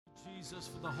Jesus,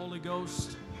 for the Holy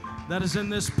Ghost that is in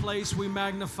this place. We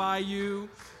magnify you.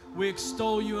 We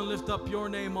extol you and lift up your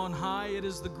name on high. It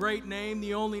is the great name,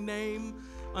 the only name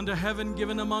under heaven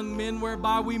given among men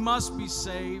whereby we must be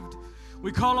saved.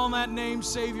 We call on that name,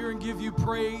 Savior, and give you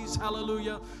praise.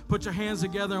 Hallelujah. Put your hands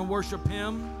together and worship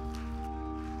him.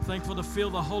 Thankful to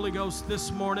feel the Holy Ghost this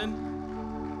morning.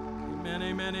 Amen,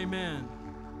 amen, amen.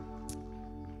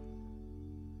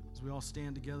 As we all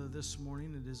stand together this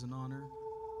morning, it is an honor,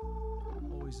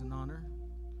 always an honor,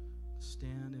 to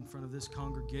stand in front of this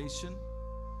congregation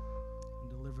and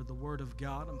deliver the Word of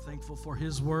God. I'm thankful for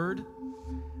His Word.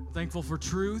 I'm thankful for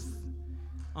truth.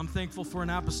 I'm thankful for an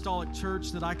apostolic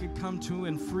church that I could come to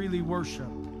and freely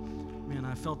worship. Man,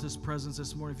 I felt His presence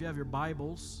this morning. If you have your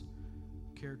Bibles,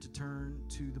 care to turn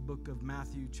to the book of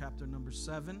Matthew, chapter number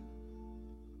 7.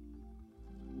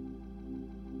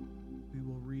 We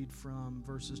will read from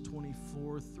verses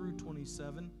 24 through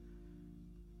 27.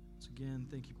 Once again,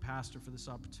 thank you, Pastor, for this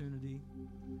opportunity.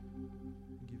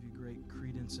 I give you great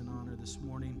credence and honor this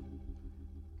morning.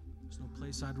 There's no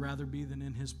place I'd rather be than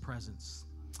in His presence.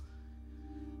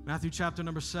 Matthew chapter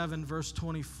number 7, verse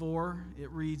 24,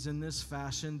 it reads in this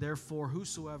fashion, "Therefore,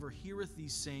 whosoever heareth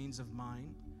these sayings of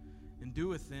mine, and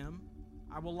doeth them,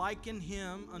 I will liken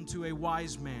him unto a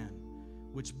wise man,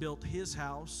 which built his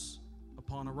house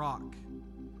upon a rock.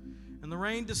 And the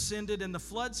rain descended, and the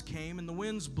floods came, and the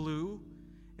winds blew,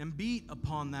 and beat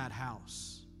upon that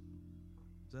house."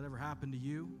 Has that ever happened to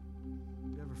you?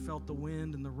 Have you ever felt the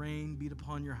wind and the rain beat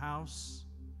upon your house?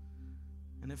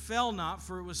 "And it fell not,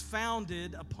 for it was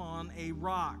founded upon a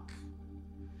rock.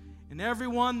 And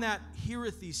everyone that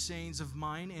heareth these sayings of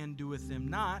mine, and doeth them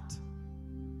not,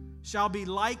 shall be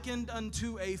likened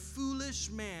unto a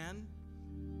foolish man,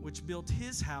 which built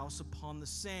his house upon the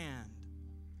sand.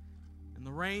 And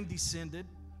the rain descended,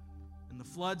 and the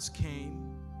floods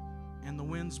came, and the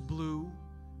winds blew,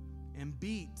 and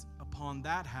beat upon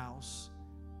that house,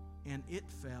 and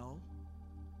it fell,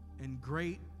 and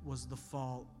great was the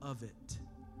fall of it."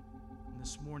 And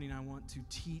this morning I want to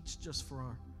teach just for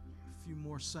a few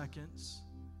more seconds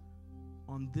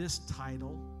on this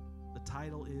title. The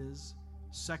title is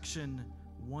Section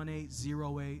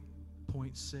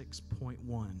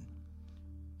 1808.6.1.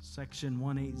 Section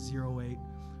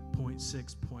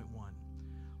 1808.6.1.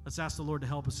 Let's ask the Lord to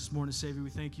help us this morning. Savior, we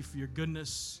thank you for your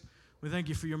goodness. We thank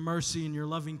you for your mercy and your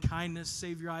loving kindness.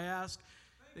 Savior, I ask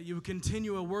that you would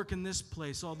continue a work in this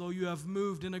place. Although you have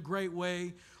moved in a great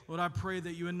way, Lord, I pray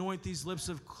that you anoint these lips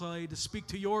of clay to speak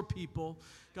to your people.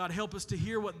 God, help us to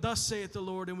hear what thus saith the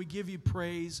Lord, and we give you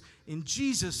praise in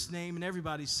Jesus' name. And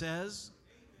everybody says,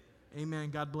 amen.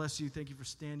 God bless you. Thank you for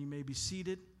standing. You may be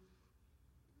seated.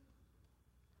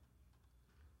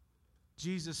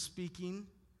 Jesus speaking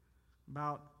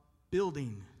about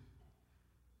building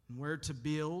and where to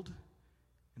build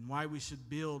and why we should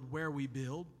build where we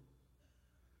build.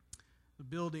 The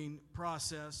building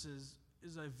process is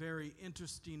a very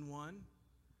interesting one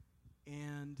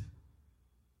and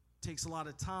takes a lot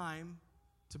of time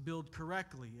to build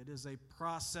correctly. It is a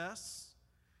process.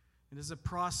 It is a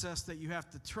process that you have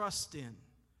to trust in.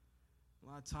 A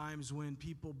lot of times when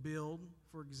people build,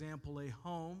 for example, a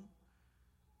home,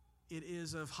 it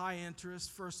is of high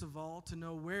interest, first of all, to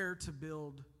know where to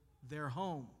build their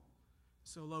home.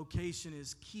 So location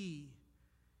is key.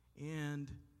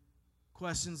 And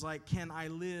questions like, can I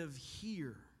live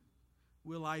here?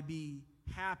 Will I be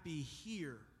happy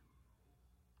here?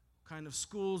 What kind of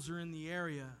schools are in the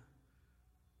area?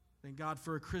 Thank God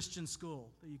for a Christian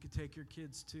school that you could take your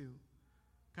kids to.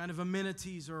 What kind of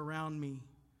amenities are around me?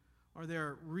 Are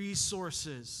there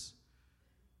resources?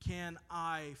 Can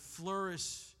I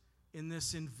flourish in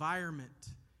this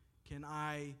environment? Can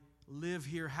I live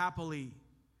here happily?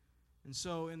 And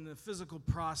so in the physical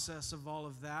process of all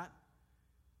of that,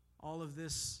 all of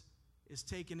this is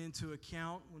taken into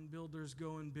account when builders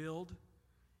go and build.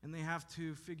 And they have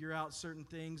to figure out certain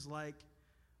things like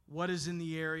what is in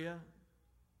the area.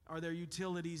 Are there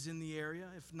utilities in the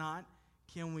area? If not,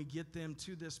 can we get them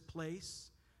to this place?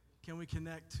 Can we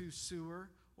connect to sewer?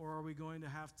 Or are we going to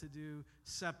have to do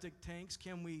septic tanks?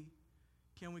 Can we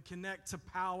connect to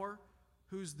power?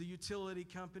 Who's the utility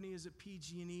company? Is it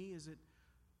PG&E? Is it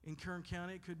in Kern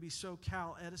County? It could be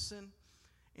SoCal Edison.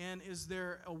 And is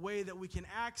there a way that we can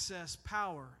access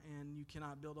power? And you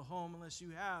cannot build a home unless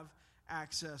you have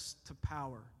access to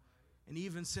power. And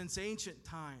even since ancient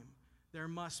time, there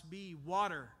must be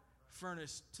water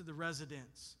furnished to the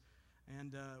residents.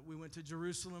 And we went to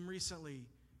Jerusalem recently,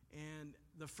 and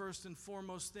the first and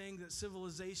foremost thing that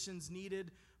civilizations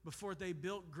needed before they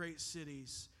built great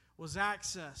cities was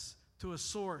access to a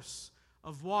source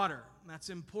of water. And that's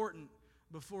important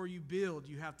before you build,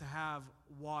 you have to have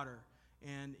water.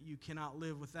 And you cannot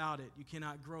live without it. You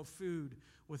cannot grow food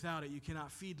without it. You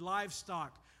cannot feed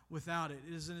livestock without it.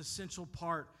 It is an essential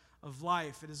part of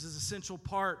life. It is an essential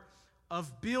part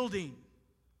of building.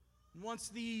 And once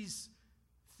these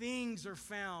things are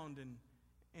found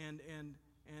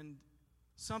and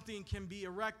something can be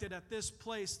erected at this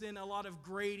place, then a lot of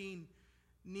grading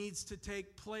needs to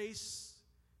take place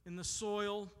in the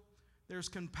soil. There's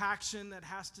compaction that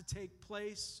has to take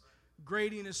place.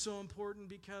 Grading is so important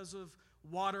because of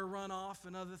water runoff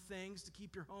and other things to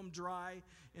keep your home dry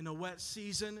in a wet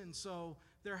season. And so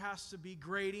there has to be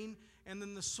grading. And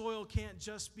then the soil can't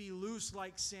just be loose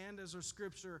like sand, as our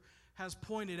scripture has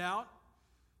pointed out.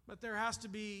 But there has to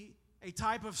be a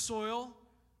type of soil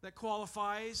that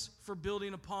qualifies for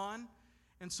building upon.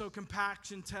 And so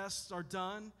compaction tests are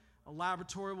done. A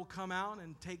laboratory will come out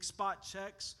and take spot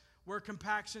checks where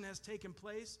compaction has taken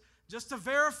place, just to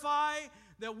verify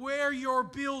that where you're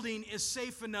building is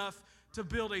safe enough to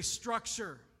build a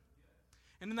structure.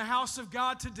 And in the house of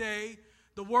God today,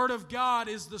 the Word of God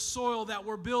is the soil that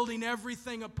we're building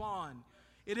everything upon.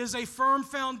 It is a firm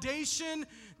foundation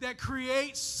that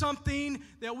creates something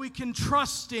that we can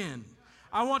trust in.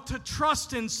 I want to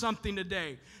trust in something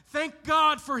today. Thank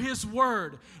God for His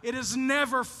Word. It has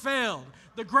never failed.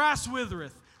 The grass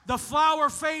withereth, the flower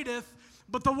fadeth,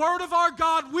 but the Word of our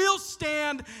God will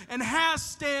stand and has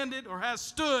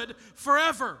stood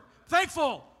forever.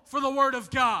 Thankful for the Word of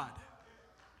God.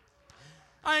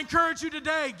 I encourage you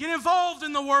today, get involved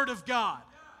in the Word of God.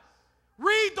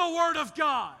 Read the Word of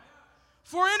God.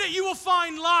 For in it you will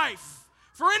find life.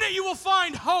 For in it you will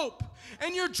find hope.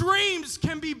 And your dreams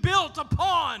can be built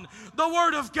upon the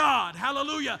Word of God.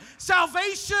 Hallelujah.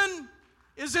 Salvation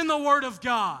is in the Word of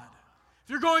God. If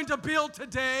you're going to build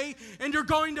today and you're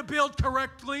going to build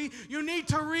correctly, you need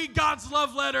to read God's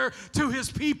love letter to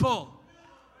His people.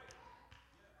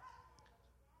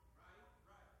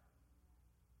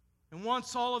 And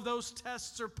once all of those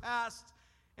tests are passed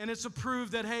and it's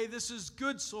approved that, hey, this is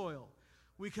good soil,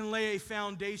 we can lay a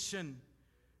foundation.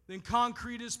 Then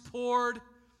concrete is poured,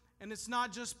 and it's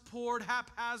not just poured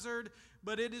haphazard,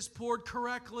 but it is poured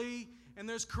correctly, and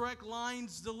there's correct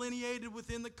lines delineated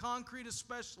within the concrete,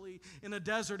 especially in a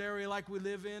desert area like we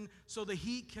live in, so the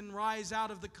heat can rise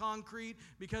out of the concrete,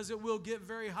 because it will get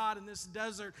very hot in this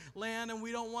desert land, and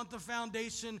we don't want the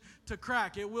foundation to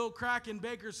crack. It will crack in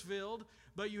Bakersfield,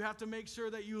 but you have to make sure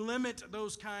that you limit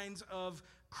those kinds of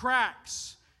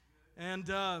cracks. And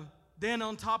then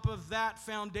on top of that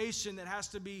foundation, that has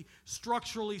to be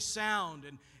structurally sound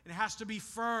and it has to be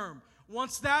firm.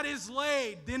 Once that is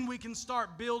laid, then we can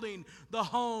start building the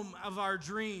home of our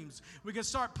dreams. We can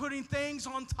start putting things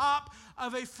on top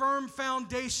of a firm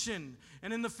foundation.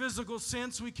 And in the physical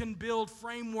sense, we can build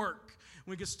framework.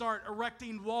 We can start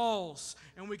erecting walls,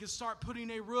 and we can start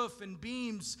putting a roof and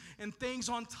beams and things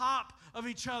on top of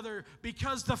each other,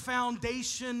 because the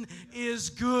foundation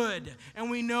is good. And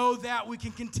we know that we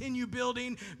can continue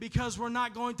building because we're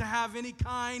not going to have any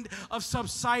kind of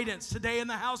subsidence. Today in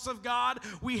the house of God,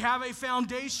 we have a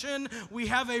foundation, we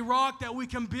have a rock that we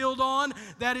can build on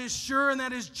that is sure, and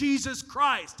that is Jesus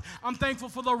Christ. I'm thankful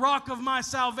for the rock of my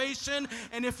salvation,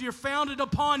 and if you're founded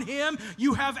upon Him,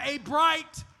 you have a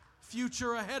bright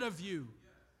future ahead of you.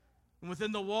 And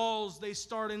within the walls, they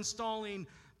start installing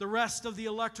the rest of the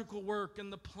electrical work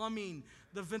and the plumbing,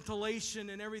 the ventilation,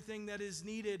 and everything that is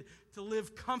needed to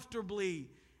live comfortably.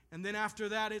 And then after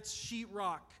that, it's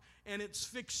sheetrock and it's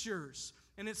fixtures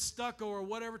and it's stucco or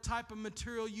whatever type of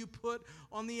material you put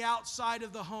on the outside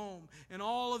of the home, and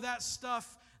all of that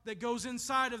stuff that goes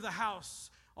inside of the house,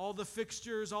 all the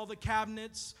fixtures, all the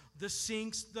cabinets, the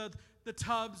sinks, the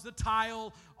tubs, the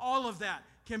tile, all of that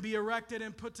can be erected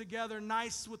and put together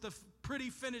nice with a pretty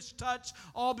finished touch,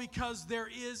 all because there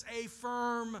is a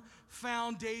firm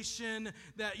foundation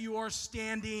that you are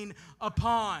standing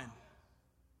upon.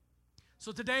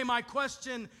 So today my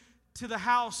question to the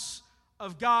house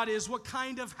of God is, what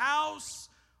kind of house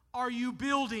are you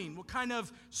building? What kind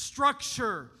of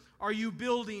structure are you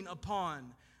building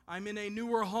upon? I'm in a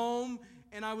newer home,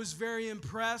 and I was very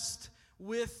impressed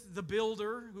with the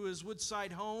builder, who is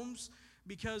Woodside Homes,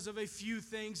 because of a few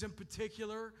things in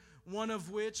particular, one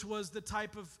of which was the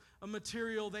type of a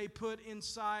material they put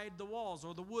inside the walls,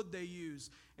 or the wood they use.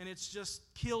 And it's just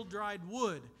kiln-dried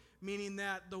wood, meaning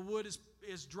that the wood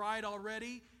is dried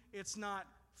already. It's not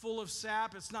full of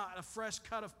sap. It's not a fresh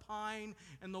cut of pine.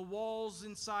 And the walls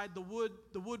inside the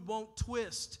wood won't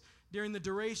twist during the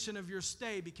duration of your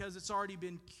stay because it's already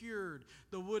been cured.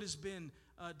 The wood has been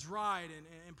dried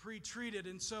and pre-treated.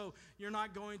 And so you're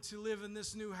not going to live in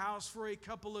this new house for a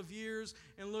couple of years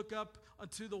and look up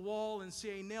to the wall and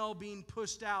see a nail being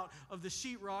pushed out of the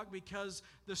sheetrock, because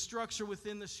the structure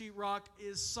within the sheetrock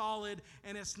is solid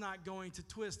and it's not going to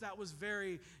twist. That was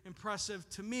very impressive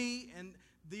to me. And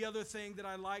the other thing that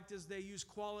I liked is they use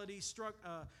quality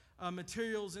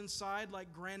materials inside,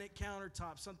 like granite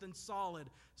countertops, something solid,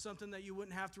 something that you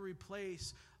wouldn't have to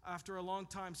replace after a long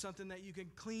time, something that you can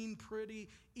clean pretty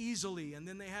easily. And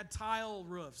then they had tile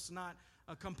roofs, not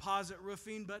a composite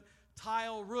roofing, but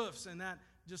tile roofs. And that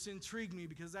just intrigued me,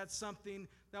 because that's something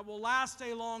that will last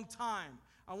a long time.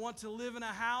 I want to live in a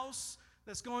house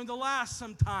that's going to last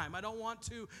some time. I don't want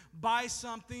to buy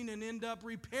something and end up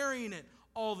repairing it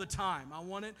all the time. I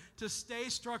want it to stay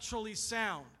structurally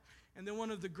sound. And then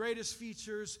one of the greatest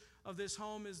features of this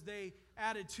home is they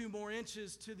added 2 more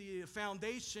inches to the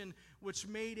foundation, which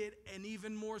made it an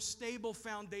even more stable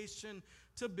foundation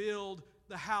to build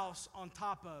the house on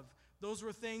top of. Those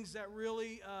were things that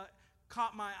really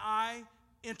caught my eye,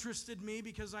 interested me,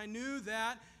 because I knew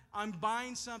that I'm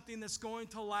buying something that's going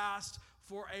to last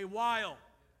for a while.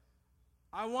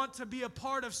 I want to be a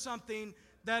part of something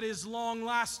that is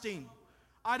long-lasting.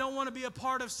 I don't want to be a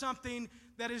part of something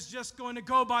that is just going to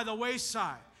go by the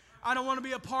wayside. I don't want to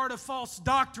be a part of false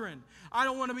doctrine. I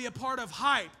don't want to be a part of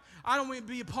hype. I don't want to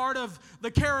be a part of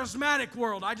the charismatic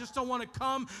world. I just don't want to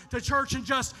come to church and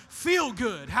just feel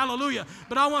good. Hallelujah.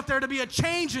 But I want there to be a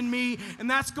change in me, and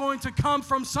that's going to come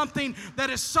from something that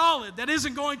is solid, that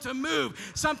isn't going to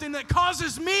move, something that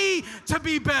causes me to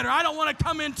be better. I don't want to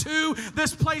come into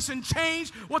this place and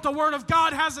change what the Word of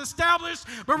God has established,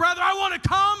 but rather I want to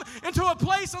come into a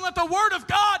place and let the Word of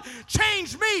God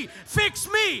change me, fix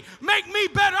me, make me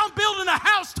better. I'm building a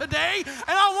house today, and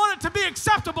I want it to be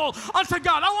acceptable unto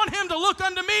God. I want Him to look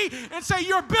unto me and say,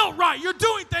 you're built right. You're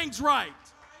doing things right.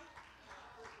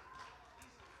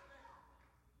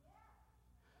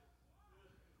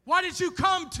 Why did you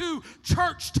come to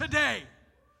church today?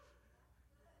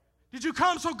 Did you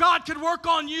come so God could work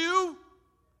on you?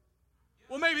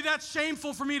 Well, maybe that's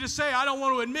shameful for me to say. I don't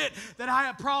want to admit that I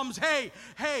have problems. Hey,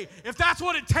 if that's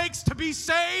what it takes to be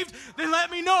saved, then let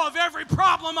me know of every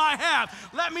problem I have.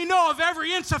 Let me know of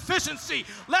every insufficiency.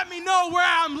 Let me know where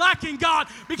I'm lacking, God,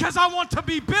 because I want to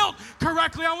be built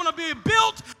correctly. I want to be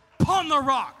built upon the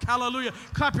rock. Hallelujah.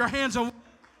 Clap your hands on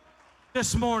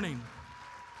this morning.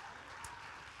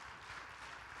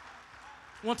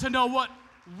 Want to know what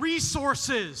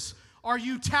resources are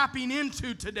you tapping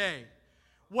into today?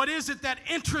 What is it that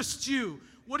interests you?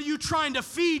 What are you trying to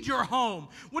feed your home?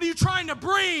 What are you trying to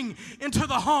bring into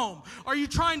the home? Are you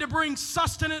trying to bring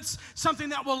sustenance, something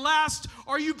that will last?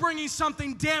 Or are you bringing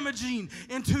something damaging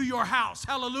into your house?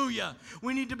 Hallelujah.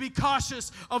 We need to be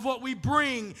cautious of what we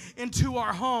bring into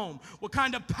our home. What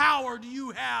kind of power do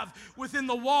you have within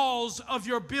the walls of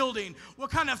your building?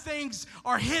 What kind of things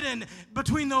are hidden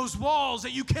between those walls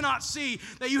that you cannot see,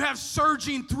 that you have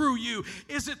surging through you?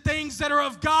 Is it things that are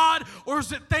of God, or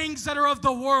is it things that are of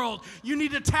the world? You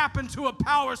need to tap into a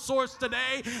power source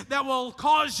today that will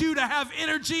cause you to have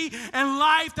energy and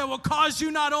life, that will cause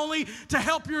you not only to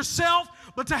help yourself,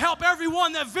 but to help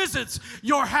everyone that visits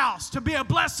your house, to be a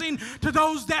blessing to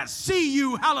those that see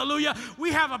you. Hallelujah.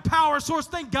 We have a power source.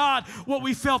 Thank God what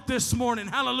we felt this morning.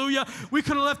 Hallelujah. We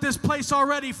could have left this place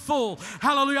already full.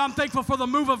 Hallelujah. I'm thankful for the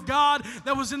move of God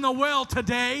that was in the well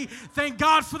today. Thank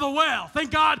God for the well.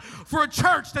 Thank God for a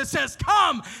church that says,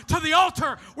 come to the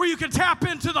altar where you can tap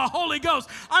into the Holy Ghost.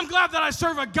 I'm glad that I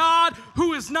serve a God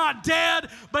who is not dead,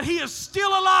 but He is still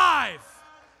alive.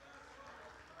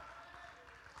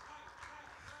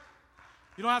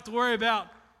 You don't have to worry about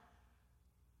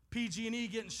PG&E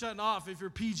getting shut off if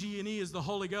your PG&E is the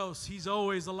Holy Ghost. He's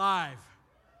always alive.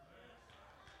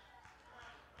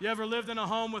 You ever lived in a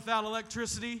home without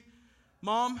electricity?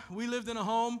 Mom, we lived in a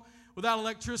home without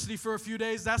electricity for a few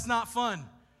days. That's not fun.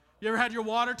 You ever had your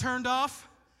water turned off?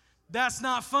 That's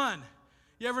not fun.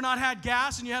 You ever not had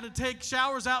gas and you had to take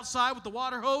showers outside with the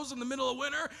water hose in the middle of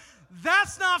winter?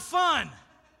 That's not fun.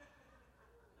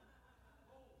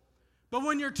 But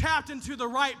when you're tapped into the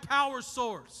right power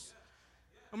source,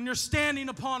 and when you're standing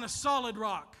upon a solid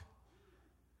rock,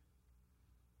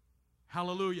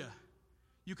 hallelujah,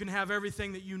 you can have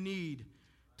everything that you need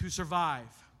to survive.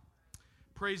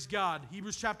 Praise God.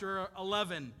 Hebrews chapter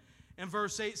 11 and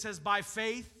verse 8 says, by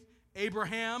faith,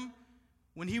 Abraham,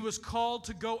 when he was called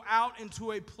to go out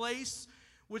into a place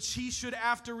which he should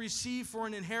after receive for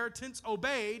an inheritance,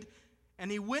 obeyed, and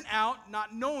he went out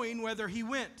not knowing whither he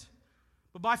went.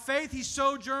 But by faith he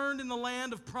sojourned in the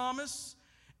land of promise,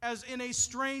 as in a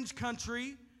strange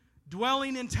country,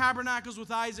 dwelling in tabernacles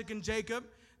with Isaac and Jacob,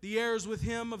 the heirs with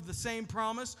him of the same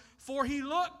promise. For he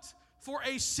looked for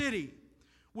a city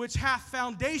which hath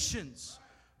foundations,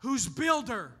 whose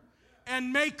builder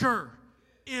and maker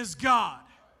is God.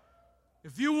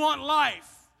 If you want life,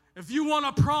 if you want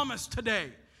a promise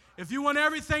today, if you want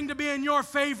everything to be in your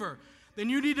favor, then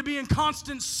you need to be in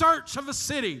constant search of a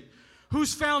city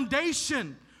whose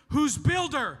foundation, whose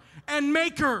builder and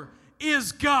maker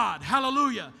is God.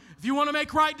 Hallelujah. If you want to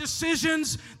make right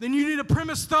decisions, then you need to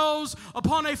premise those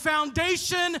upon a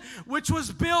foundation which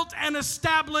was built and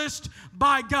established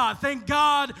by God. Thank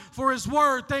God for His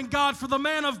Word. Thank God for the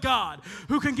man of God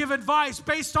who can give advice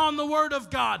based on the Word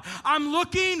of God. I'm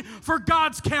looking for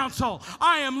God's counsel.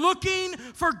 I am looking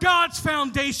for God's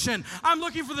foundation. I'm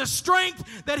looking for the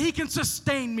strength that He can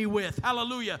sustain me with.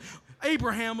 Hallelujah.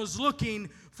 Abraham was looking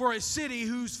for a city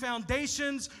whose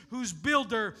foundations, whose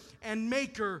builder and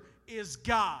maker is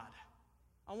God.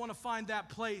 I want to find that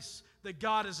place that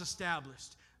God has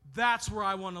established. That's where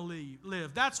I want to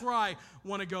live. That's where I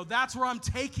want to go. That's where I'm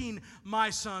taking my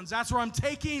sons. That's where I'm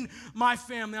taking my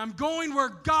family. I'm going where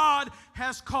God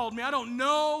has called me. I don't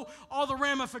know all the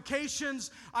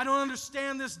ramifications. I don't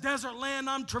understand this desert land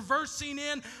I'm traversing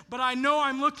in, but I know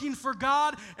I'm looking for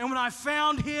God, and when I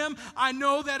found Him, I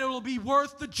know that it will be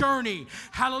worth the journey.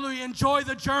 Hallelujah. Enjoy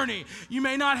the journey. You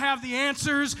may not have the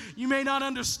answers. You may not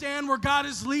understand where God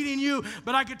is leading you,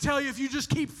 but I can tell you, if you just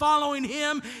keep following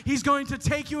Him, He's going to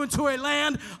take you into a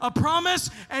land of promise,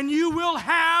 and you will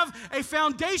have a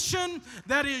foundation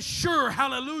that is sure.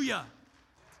 Hallelujah.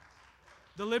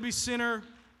 The Libby Center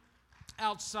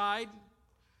outside.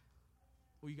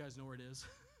 Well, you guys know where it is.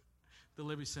 The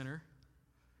Libby Center.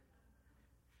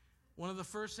 One of the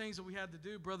first things that we had to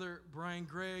do, Brother Brian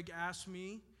Gregg asked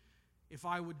me if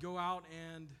I would go out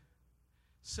and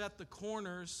set the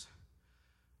corners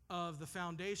of the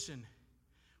foundation,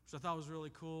 which I thought was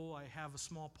really cool. I have a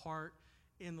small part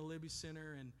in the Libby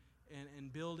Center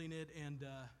and building it, and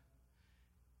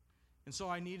so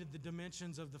I needed the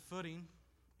dimensions of the footing,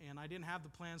 and I didn't have the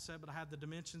plan set, but I had the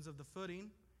dimensions of the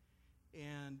footing,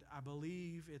 and I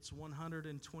believe it's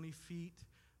 120 feet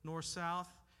north-south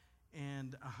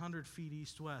and 100 feet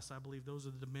east-west. I believe those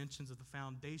are the dimensions of the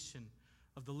foundation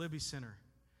of the Libby Center.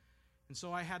 And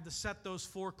so I had to set those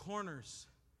four corners,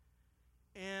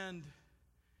 and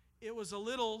it was a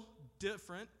little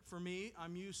different for me.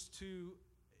 I'm used to,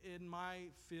 in my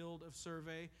field of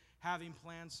survey, having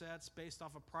plan sets based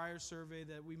off a prior survey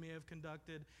that we may have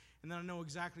conducted, and then I know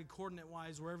exactly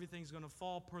coordinate-wise where everything's going to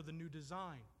fall per the new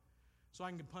design. So I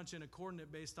can punch in a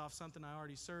coordinate based off something I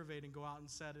already surveyed and go out and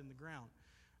set in the ground.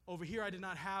 Over here, I did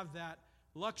not have that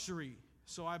luxury,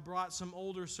 so I brought some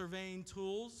older surveying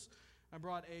tools. I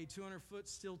brought a 200-foot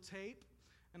steel tape,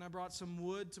 and I brought some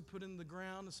wood to put in the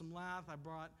ground and some lath. I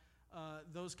brought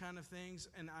those kind of things,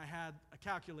 and I had a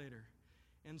calculator.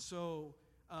 And so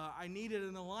I needed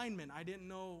an alignment. I didn't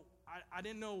know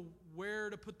where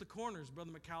to put the corners,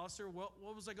 Brother McAllister.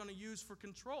 What was I going to use for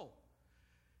control?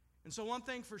 And so one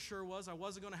thing for sure was I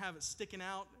wasn't going to have it sticking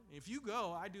out. If you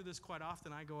go, I do this quite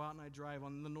often. I go out and I drive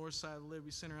on the north side of the Libby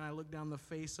Center, and I look down the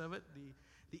face of it,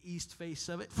 the east face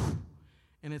of it,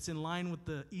 and it's in line with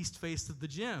the east face of the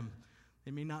gym.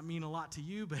 It may not mean a lot to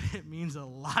you, but it means a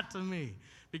lot to me.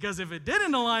 Because if it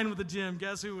didn't align with the gym,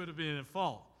 guess who would have been at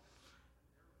fault?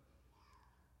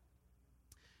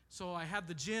 So I had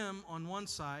the gym on one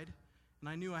side, and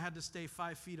I knew I had to stay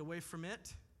 5 feet away from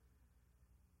it.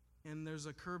 And there's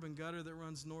a curb and gutter that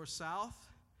runs north-south,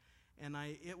 and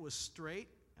it was straight,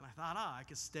 and I thought, I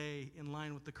could stay in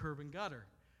line with the curb and gutter.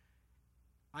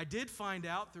 I did find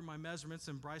out through my measurements,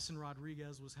 and Bryson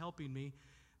Rodriguez was helping me,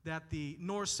 that the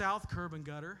north-south curb and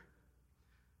gutter,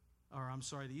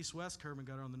 the east-west curb and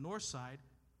gutter on the north side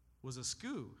was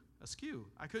askew.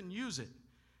 I couldn't use it.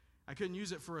 I couldn't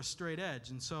use it for a straight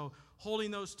edge. And so holding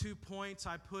those 2 points,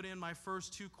 I put in my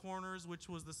first two corners, which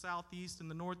was the southeast and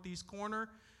the northeast corner.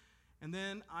 And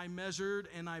then I measured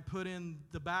and I put in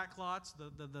the back lots,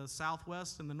 the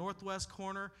southwest and the northwest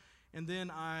corner. And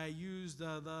then I used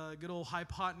the good old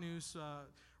hypotenuse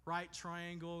right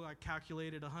triangle. I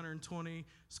calculated 120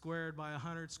 squared by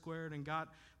 100 squared and got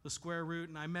the square root.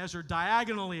 And I measured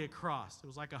diagonally across. It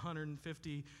was like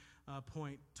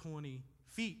 150.20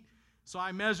 feet. So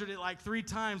I measured it like 3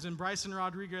 times, and Bryson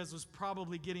Rodriguez was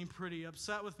probably getting pretty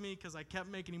upset with me because I kept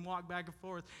making him walk back and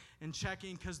forth and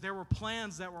checking, because there were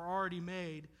plans that were already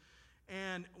made.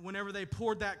 And whenever they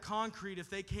poured that concrete,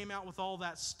 if they came out with all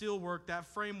that steel work, that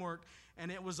framework,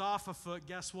 and it was off a foot,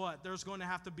 guess what? There's going to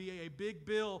have to be a big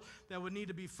bill that would need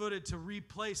to be footed to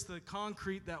replace the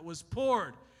concrete that was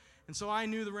poured. And so I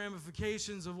knew the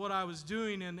ramifications of what I was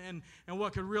doing and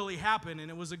what could really happen.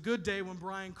 And it was a good day when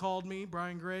Brian called me,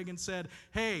 Brian Gregg, and said,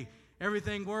 hey,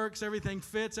 everything works, everything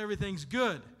fits, everything's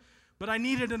good. But I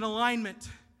needed an alignment.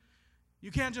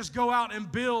 You can't just go out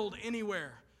and build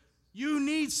anywhere. You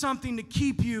need something to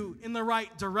keep you in the right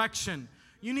direction.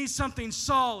 You need something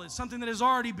solid, something that has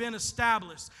already been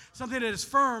established, something that is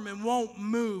firm and won't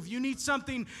move. You need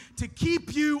something to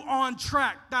keep you on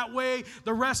track. That way,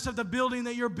 the rest of the building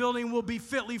that you're building will be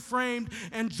fitly framed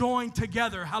and joined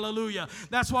together. Hallelujah.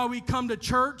 That's why we come to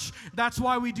church. That's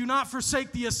why we do not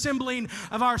forsake the assembling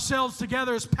of ourselves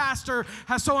together. As Pastor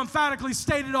has so emphatically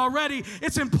stated already,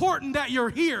 it's important that you're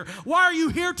here. Why are you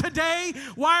here today?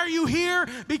 Why are you here?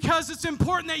 Because it's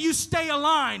important that you stay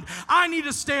aligned. I need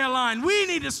to stay aligned.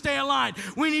 We need to stay aligned.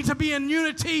 We need to be in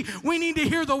unity. We need to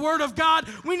hear the word of God.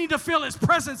 We need to feel his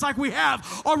presence like we have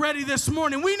already this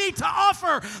morning. We need to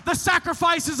offer the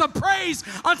sacrifices of praise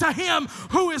unto him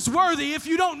who is worthy. If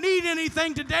you don't need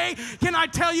anything today, can I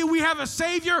tell you we have a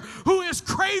Savior who is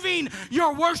craving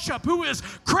your worship, who is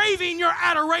craving your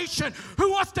adoration,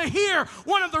 who wants to hear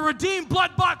one of the redeemed,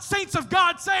 blood-bought saints of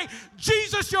God say,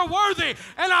 Jesus, you're worthy,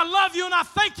 and I love you, and I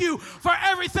thank you for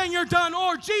everything you're done.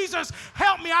 Or, Jesus,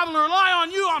 help me. I will rely on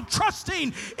you. I'm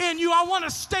trusting in you. I want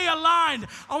to stay aligned.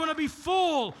 I want to be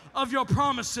full of your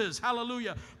promises.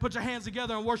 Hallelujah. Put your hands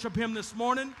together and worship him this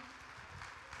morning.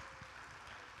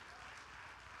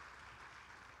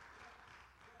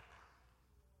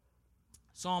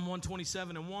 Psalm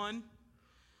 127:1,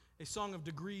 a song of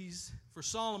degrees for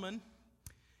Solomon,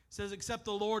 says, except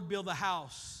the Lord build the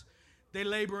house, they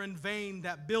labor in vain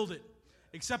that build it.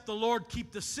 Except the Lord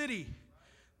keep the city,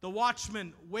 the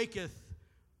watchman waketh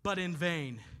but in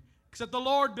vain. Except the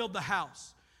Lord build the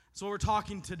house. So we're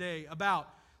talking today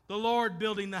about the Lord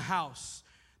building the house.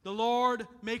 The Lord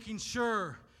making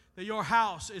sure that your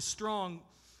house is strong.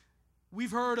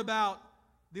 We've heard about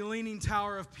the Leaning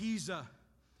Tower of Pisa.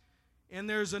 And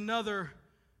there's another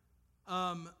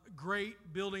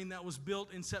great building that was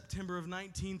built in September of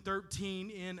 1913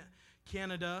 in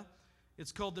Canada.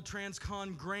 It's called the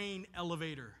Transcon Grain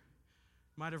Elevator.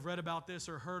 You might have read about this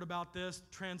or heard about this.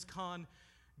 Transcon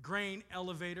Grain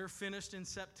Elevator finished in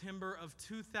September of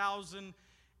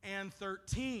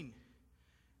 2013.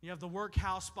 You have the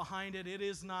workhouse behind it. It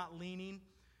is not leaning,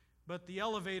 but the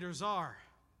elevators are.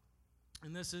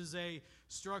 And this is a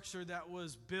structure that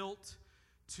was built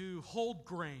to hold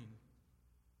grain.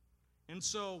 And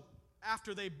so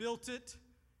after they built it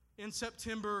in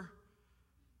September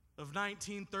of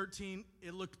 1913,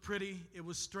 it looked pretty. It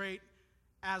was straight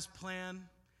as planned,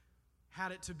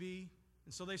 had it to be.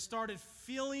 And so they started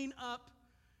filling up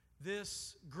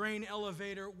this grain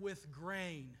elevator with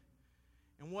grain.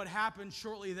 And what happened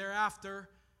shortly thereafter,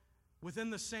 within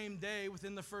the same day,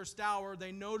 within the first hour,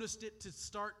 they noticed it to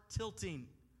start tilting.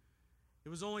 It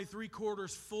was only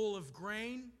 3/4 full of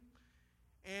grain.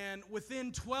 And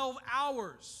within 12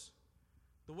 hours,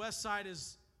 the west side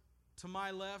is to my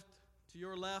left, to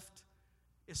your left.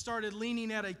 It started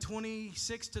leaning at a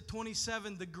 26 to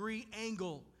 27 degree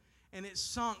angle, and it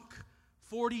sunk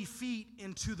 40 feet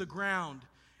into the ground.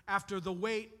 After the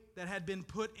weight that had been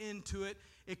put into it,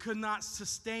 it could not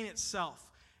sustain itself.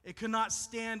 It could not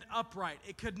stand upright.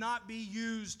 It could not be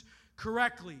used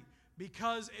correctly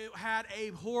because it had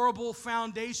a horrible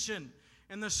foundation,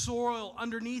 and the soil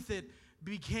underneath it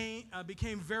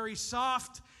became very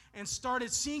soft and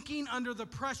started sinking under the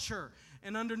pressure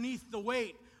and underneath the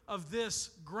weight of this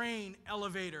grain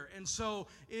elevator. And so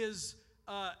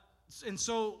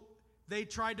they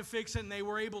tried to fix it, and they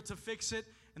were able to fix it.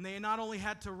 And they not only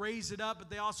had to raise it up, but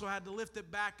they also had to lift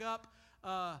it back up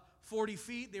 40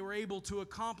 feet. They were able to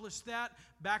accomplish that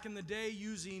back in the day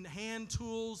using hand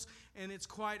tools, and it's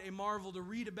quite a marvel to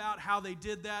read about how they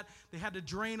did that. They had to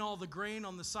drain all the grain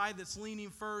on the side that's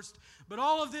leaning first. But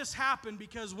all of this happened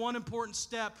because one important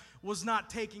step was not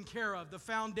taken care of. The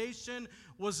foundation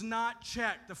was not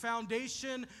checked. The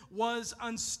foundation was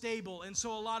unstable. And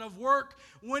so a lot of work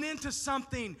went into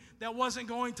something that wasn't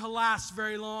going to last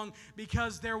very long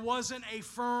because there wasn't a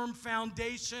firm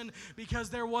foundation,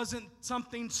 because there wasn't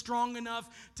something strong enough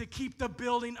to keep the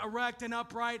building erect and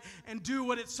upright and do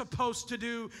what it's supposed to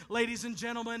do. Ladies and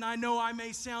gentlemen, I know I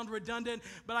may sound redundant,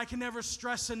 but I can never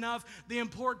stress enough the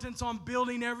importance on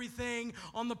building everything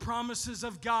on the promises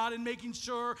of God and making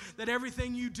sure that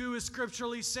everything you do is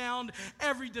scripturally sound.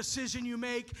 Every decision you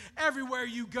make, everywhere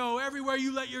you go, everywhere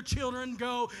you let your children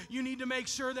go, you need to make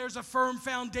sure there's a firm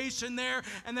foundation there,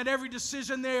 and that every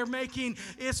decision they're making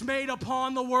is made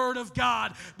upon the Word of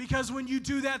God. Because when you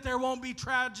do that, there won't be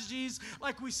tragedy. tragedies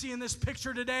like we see in this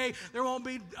picture today. There won't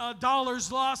be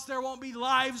dollars lost. There won't be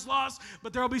lives lost.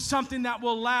 But there will be something that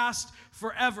will last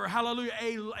forever. Hallelujah.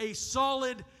 A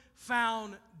solid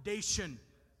foundation.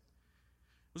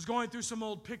 I was going through some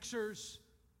old pictures,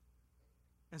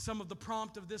 and some of the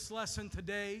prompt of this lesson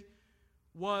today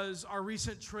was our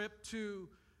recent trip to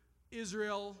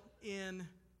Israel in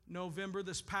November,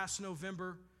 this past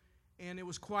November, and it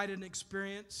was quite an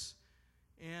experience,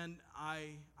 and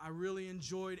I really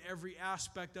enjoyed every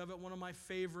aspect of it. One of my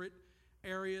favorite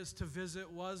areas to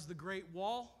visit was the Great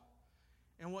Wall,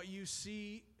 and what you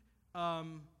see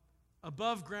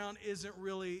above ground isn't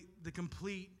really the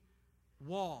complete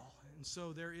wall. And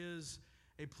so there is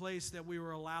a place that we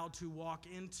were allowed to walk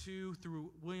into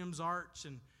through Williams Arch,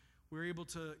 and we were able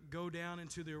to go down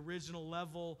into the original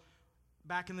level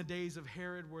back in the days of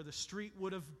Herod, where the street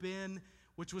would have been,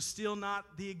 which was still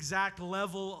not the exact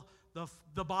level,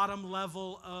 the bottom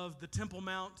level of the Temple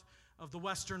Mount of the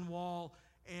Western Wall.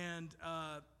 And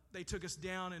they took us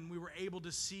down, and we were able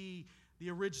to see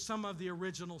some of the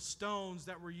original stones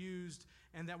that were used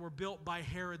and that were built by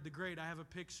Herod the Great. I have a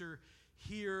picture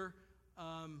here.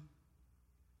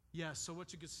 Yes, so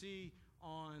what you can see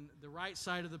on the right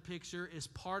side of the picture is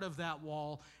part of that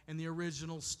wall and the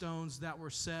original stones that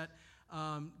were set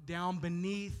down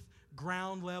beneath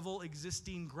ground level,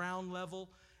 existing ground level.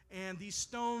 And these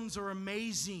stones are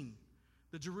amazing.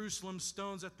 The Jerusalem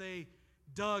stones that they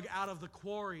dug out of the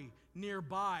quarry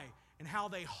nearby, and how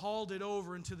they hauled it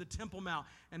over into the Temple Mount,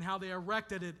 and how they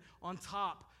erected it on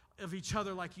top of each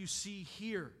other like you see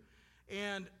here.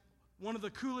 And one of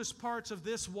the coolest parts of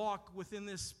this walk within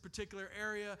this particular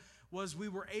area was we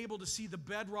were able to see the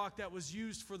bedrock that was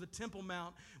used for the Temple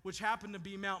Mount, which happened to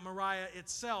be Mount Moriah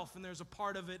itself. And there's a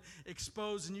part of it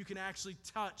exposed, and you can actually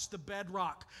touch the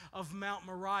bedrock of Mount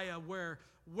Moriah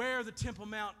where the Temple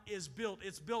Mount is built.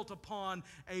 It's built upon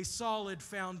a solid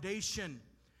foundation.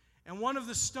 And one of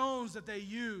the stones that they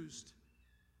used,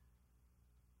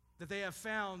 that they have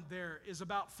found there, is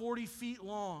about 40 feet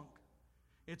long.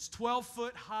 It's 12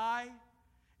 foot high,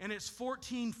 and it's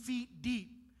 14 feet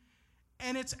deep.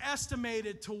 And it's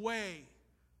estimated to weigh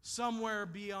somewhere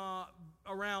beyond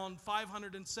around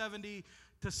 570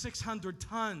 to 600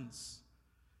 tons.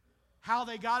 How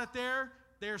they got it there,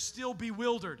 they're still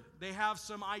bewildered. They have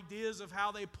some ideas of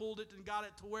how they pulled it and got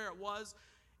it to where it was.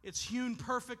 It's hewn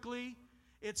perfectly.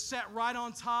 It's set right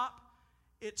on top.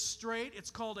 It's straight. It's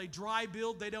called a dry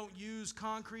build. They don't use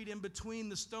concrete in between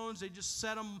the stones. They just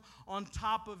set them on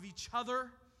top of each other.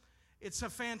 It's a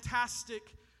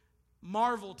fantastic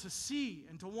marvel to see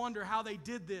and to wonder how they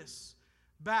did this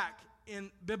back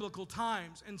in biblical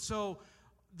times. And so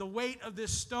the weight of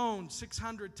this stone,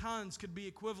 600 tons, could be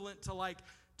equivalent to like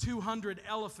 200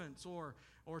 elephants or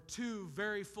two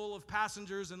very full of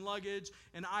passengers and luggage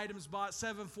and items bought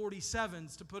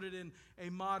 747s, to put it in a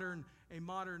modern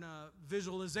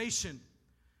visualization.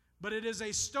 But it is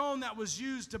a stone that was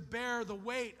used to bear the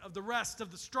weight of the rest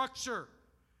of the structure.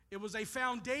 It was a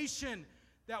foundation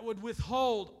that would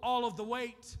withhold all of the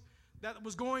weight that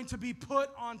was going to be put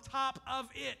on top of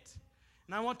it.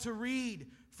 And I want to read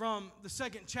from the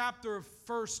 2nd chapter of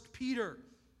 1 Peter.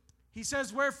 He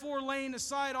says, "Wherefore, laying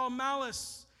aside all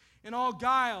malice and all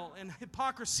guile and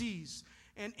hypocrisies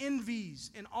and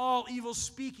envies and all evil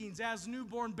speakings, as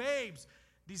newborn babes,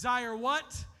 desire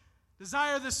what?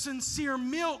 Desire the sincere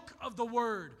milk of the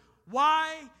word.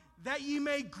 Why? That ye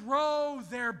may grow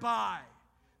thereby."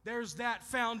 There's that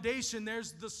foundation.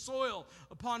 There's the soil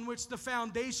upon which the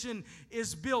foundation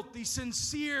is built. The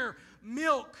sincere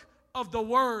milk of the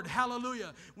word.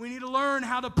 Hallelujah. We need to learn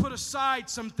how to put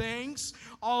aside some things.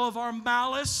 All of our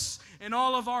malice and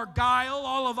all of our guile,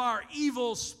 all of our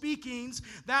evil speakings.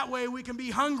 That way we can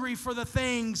be hungry for the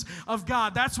things of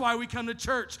God. That's why we come to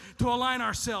church, to align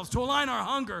ourselves, to align our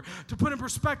hunger, to put in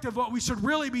perspective what we should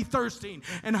really be thirsting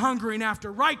and hungering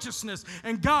after: righteousness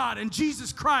and God and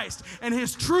Jesus Christ and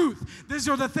His truth. These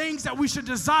are the things that we should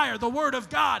desire, the Word of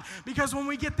God, because when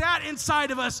we get that inside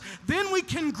of us, then we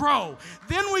can grow.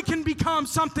 Then we can become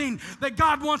something that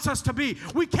God wants us to be.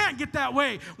 We can't get that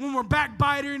way when we're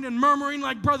backbiting and murmuring,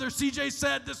 like Brother CJ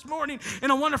said this morning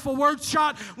in a wonderful word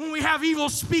shot, when we have evil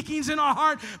speakings in our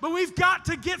heart. But we've got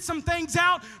to get some things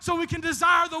out so we can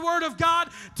desire the Word of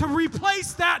God to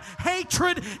replace that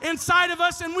hatred inside of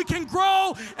us, and we can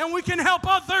grow and we can help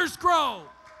others grow.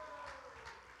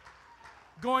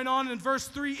 Going on in verse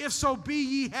 3, "If so be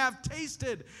ye have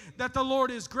tasted that the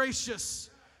Lord is gracious,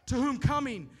 to whom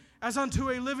coming as unto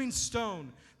a living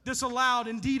stone, disallowed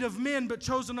indeed of men, but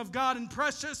chosen of God and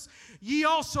precious, ye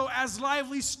also as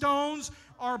lively stones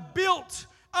are built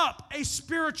up a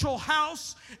spiritual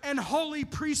house and holy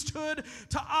priesthood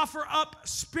to offer up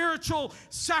spiritual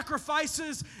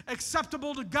sacrifices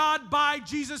acceptable to God by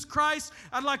Jesus Christ.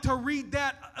 I'd like to read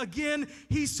that again.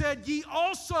 He said, ye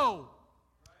also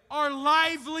are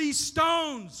lively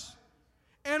stones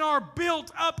and are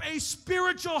built up a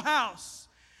spiritual house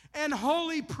and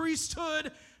holy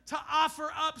priesthood to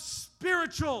offer up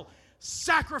spiritual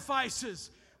sacrifices.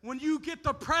 When you get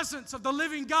the presence of the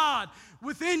living God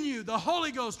within you, the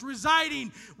Holy Ghost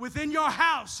residing within your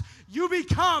house, you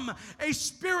become a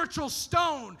spiritual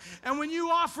stone. And when you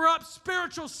offer up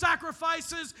spiritual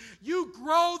sacrifices, you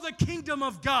grow the kingdom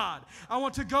of God. I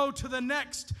want to go to the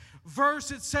next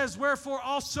verse. It says, wherefore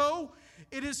also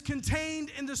it is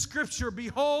contained in the scripture,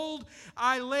 behold,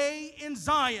 I lay in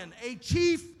Zion a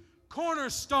chief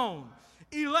cornerstone,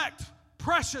 elect,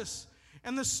 precious,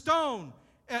 and the stone,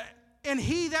 and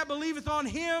he that believeth on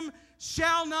him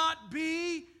shall not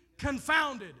be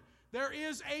confounded. There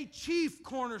is a chief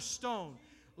cornerstone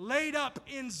laid up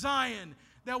in Zion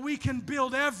that we can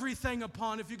build everything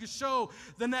upon. If you could show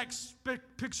the next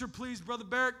picture, please, Brother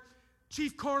Barrick.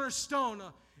 Chief cornerstone.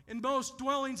 In most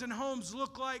dwellings and homes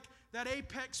look like that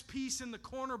apex piece in the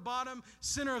corner bottom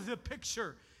center of the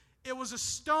picture. It was a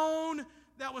stone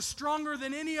that was stronger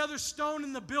than any other stone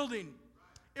in the building.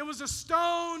 It was a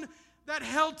stone that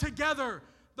held together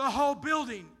the whole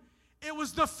building. It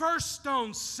was the first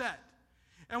stone set.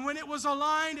 And when it was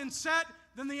aligned and set,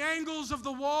 then the angles of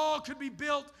the wall could be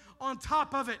built on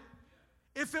top of it.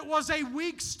 If it was a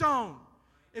weak stone,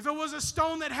 if it was a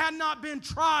stone that had not been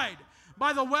tried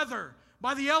by the weather,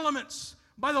 by the elements,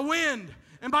 by the wind,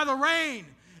 and by the rain,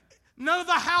 none of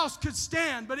the house could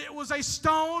stand, but it was a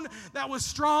stone that was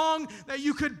strong that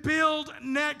you could build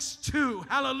next to.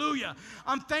 Hallelujah.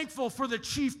 I'm thankful for the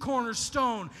chief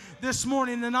cornerstone this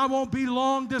morning, and I won't be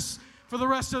long for the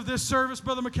rest of this service.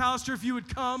 Brother McAllister, if you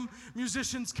would come,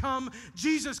 musicians come.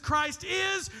 Jesus Christ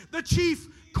is the chief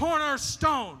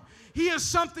cornerstone. He is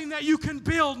something that you can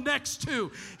build next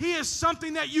to. He is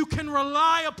something that you can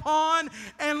rely upon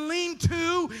and lean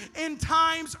to in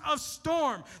times of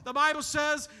storm. The Bible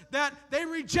says that they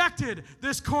rejected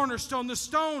this cornerstone. The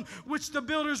stone which the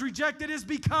builders rejected has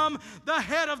become the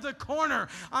head of the corner.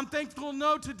 I'm thankful to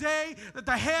know today that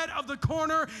the head of the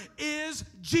corner is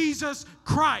Jesus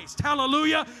Christ.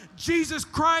 Hallelujah. Jesus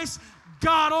Christ,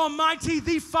 God Almighty,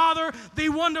 the Father, the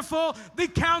Wonderful, the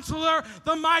Counselor,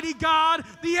 the Mighty God,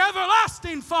 the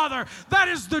Everlasting Father. That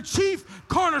is the chief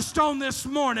cornerstone this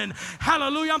morning.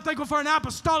 Hallelujah. I'm thankful for an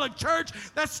apostolic church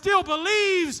that still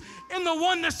believes in the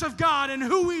oneness of God and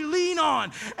who we lean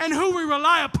on and who we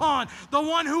rely upon. The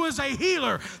one who is a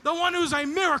healer, the one who is a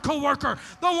miracle worker,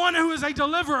 the one who is a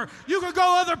deliverer. You could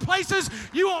go other places,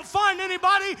 you won't find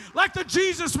anybody like the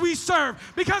Jesus we serve,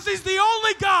 because he's the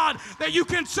only God that you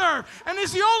can serve, and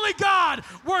he's the only God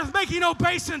worth making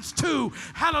obeisance to.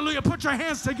 Hallelujah. Put your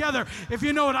hands together if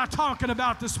you know what I'm talking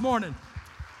about this morning.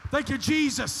 Thank you,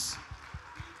 Jesus.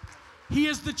 He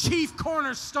is the chief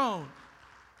cornerstone.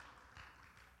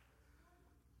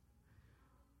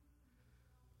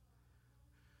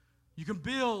 You can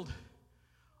build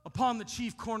upon the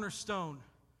chief cornerstone.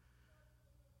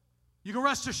 You can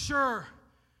rest assured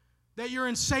that you're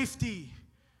in safety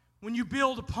when you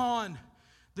build upon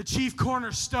the chief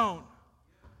cornerstone.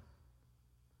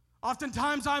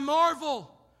 Oftentimes I marvel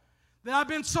that I've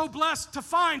been so blessed to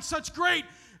find such great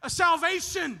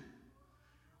salvation,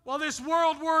 while this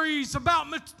world worries about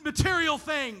material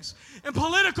things and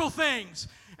political things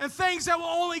and things that will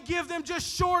only give them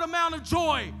just short amount of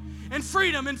joy and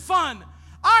freedom and fun.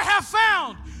 I have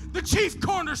found the chief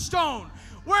cornerstone,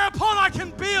 whereupon I can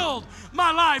build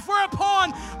my life,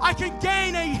 whereupon I can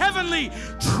gain a heavenly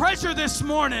treasure this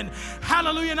morning.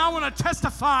 Hallelujah. And I want to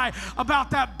testify about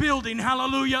that building.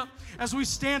 Hallelujah. As we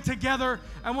stand together,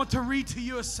 I want to read to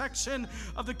you a section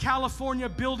of the California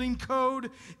Building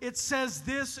Code. It says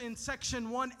this in section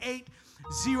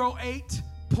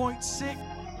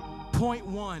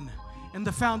 1808.6.1 in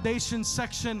the foundation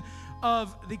section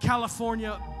of the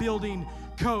California Building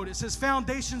Code. It says,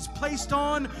 foundations placed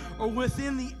on or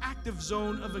within the active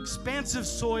zone of expansive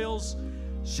soils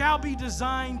shall be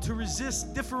designed to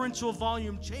resist differential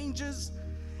volume changes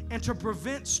and to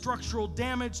prevent structural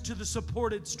damage to the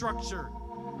supported structure.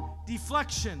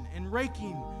 Deflection and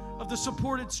raking of the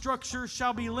supported structure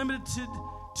shall be limited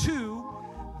to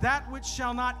that which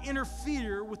shall not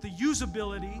interfere with the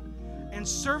usability and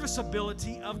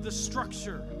serviceability of the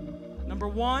structure. Number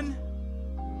one,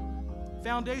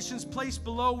 foundations placed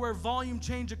below where volume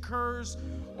change occurs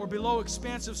or below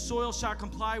expansive soil shall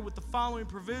comply with the following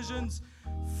provisions.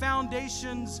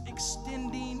 Foundations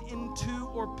extending into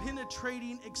or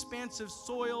penetrating expansive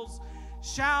soils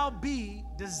shall be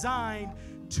designed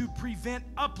to prevent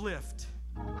uplift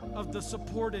of the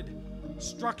supported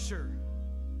structure.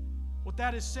 What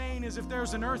that is saying is if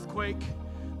there's an earthquake,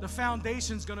 the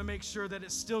foundation's going to make sure that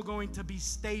it's still going to be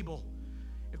stable.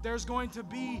 If there's going to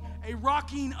be a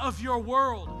rocking of your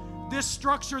world, this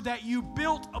structure that you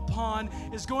built upon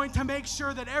is going to make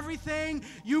sure that everything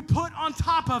you put on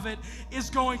top of it is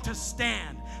going to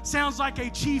stand. Sounds like a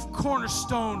chief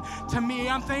cornerstone to me.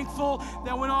 I'm thankful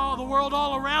that when all the world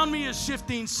all around me is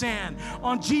shifting sand,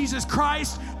 on Jesus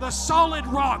Christ, the solid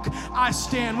rock, I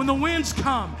stand. When the winds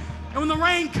come and when the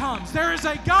rain comes, there is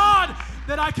a God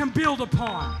that I can build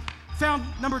upon.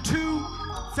 Number 2,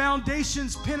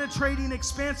 foundations penetrating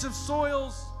expansive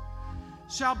soils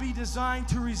shall be designed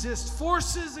to resist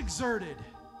forces exerted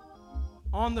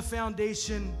on the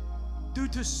foundation due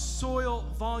to soil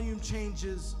volume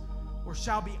changes, or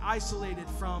shall be isolated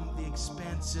from the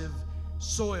expansive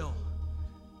soil.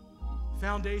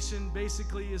 Foundation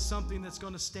basically is something that's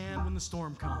going to stand when the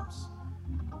storm comes,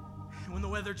 when the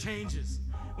weather changes,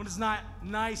 when it's not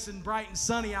nice and bright and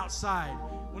sunny outside,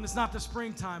 when it's not the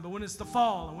springtime, but when it's the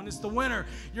fall and when it's the winter.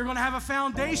 You're going to have a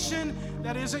foundation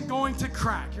that isn't going to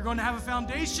crack. You're going to have a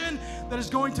foundation that is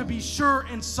going to be sure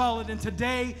and solid. And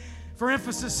today, for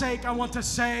emphasis' sake, I want to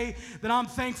say that I'm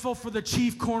thankful for the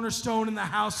chief cornerstone in the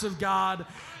house of God.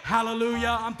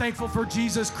 Hallelujah. I'm thankful for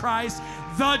Jesus Christ,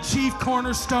 the chief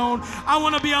cornerstone. I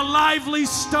want to be a lively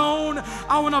stone.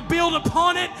 I want to build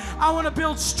upon it. I want to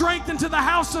build strength into the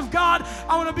house of God.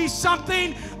 I want to be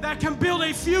something that can build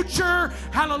a future.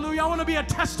 Hallelujah. I want to be a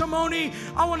testimony.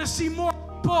 I want to see more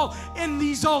people in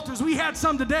these altars. We had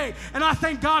some today, and I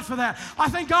thank God for that. I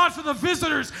thank God for the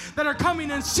visitors that are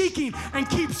coming and seeking and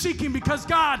keep seeking, because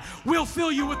God will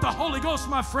fill you with the Holy Ghost,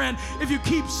 my friend, if you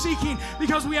keep seeking,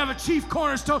 because we have a chief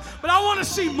cornerstone. But I want to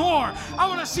see more. I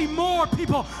want to see more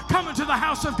people coming to the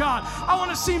house of God. I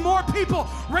want to see more people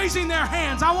raising their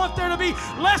hands. I want there to be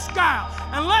less guile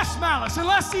and less malice and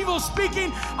less evil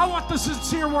speaking. I want the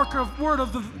sincere word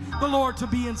of the Lord to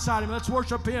be inside of me. Let's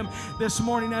worship Him this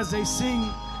morning as they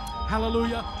sing.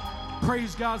 Hallelujah.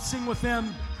 Praise God. Sing with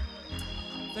them.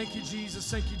 Thank you, Jesus.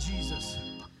 Thank you, Jesus.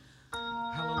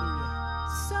 Hallelujah.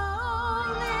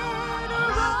 Solid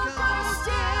rock I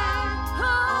stand,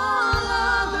 all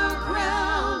other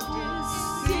ground is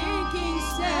sinking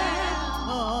sand.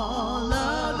 All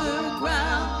other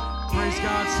ground Praise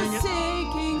God. Sing it.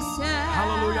 sinking sand.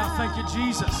 Hallelujah. Thank you,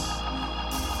 Jesus.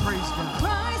 Praise God.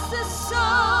 Christ the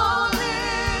solid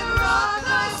rock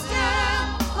I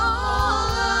stand,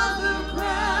 all other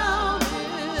ground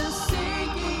is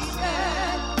sinking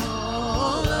sand.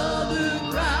 All other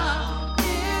ground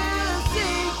is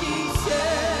sinking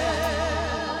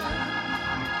sand. On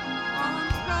Christ the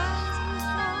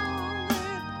solid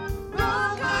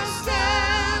rock I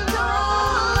stand,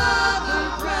 all other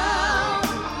ground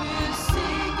is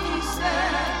sinking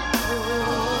sand.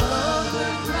 All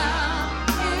other ground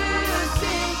is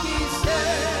sinking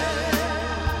sand.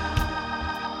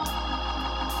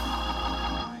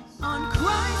 On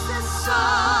Christ the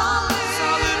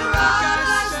solid rock I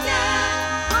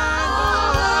stand,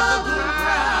 all other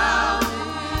ground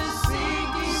is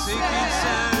sinking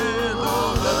sand.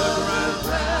 All other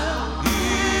ground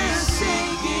is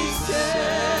sinking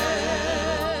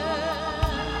sand.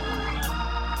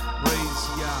 Praise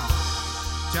God.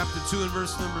 Chapter 2 and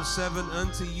verse number 7.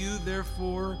 Unto you,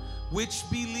 therefore, which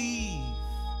believe,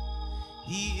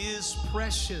 He is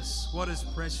precious. What is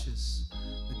precious?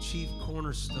 The chief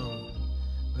cornerstone.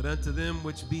 But unto them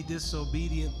which be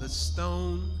disobedient, the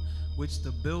stone which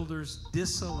the builders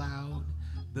disallowed,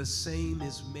 the same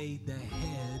is made the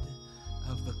head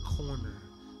of the corner.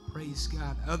 Praise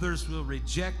God. Others will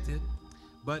reject it,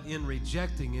 but in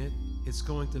rejecting it, it's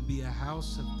going to be a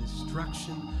house of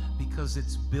destruction because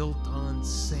it's built on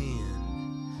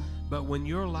sand. But when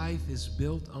your life is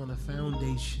built on a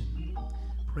foundation,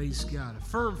 praise God, a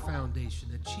firm foundation,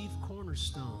 a chief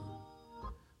cornerstone,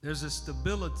 there's a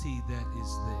stability that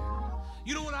is there.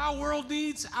 You know what our world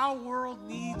needs? Our world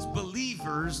needs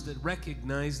believers that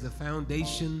recognize the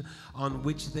foundation on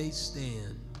which they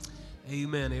stand.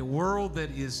 Amen. A world that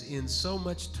is in so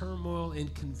much turmoil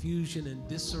and confusion and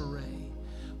disarray.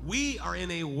 We are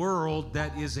in a world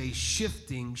that is a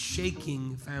shifting,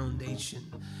 shaking foundation.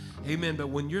 Amen. But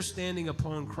when you're standing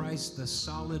upon Christ, the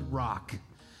solid rock,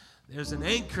 there's an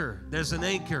anchor. There's an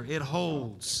anchor. It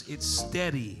holds. It's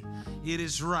steady. It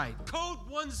is right. Code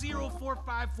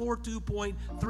 10454.2.3.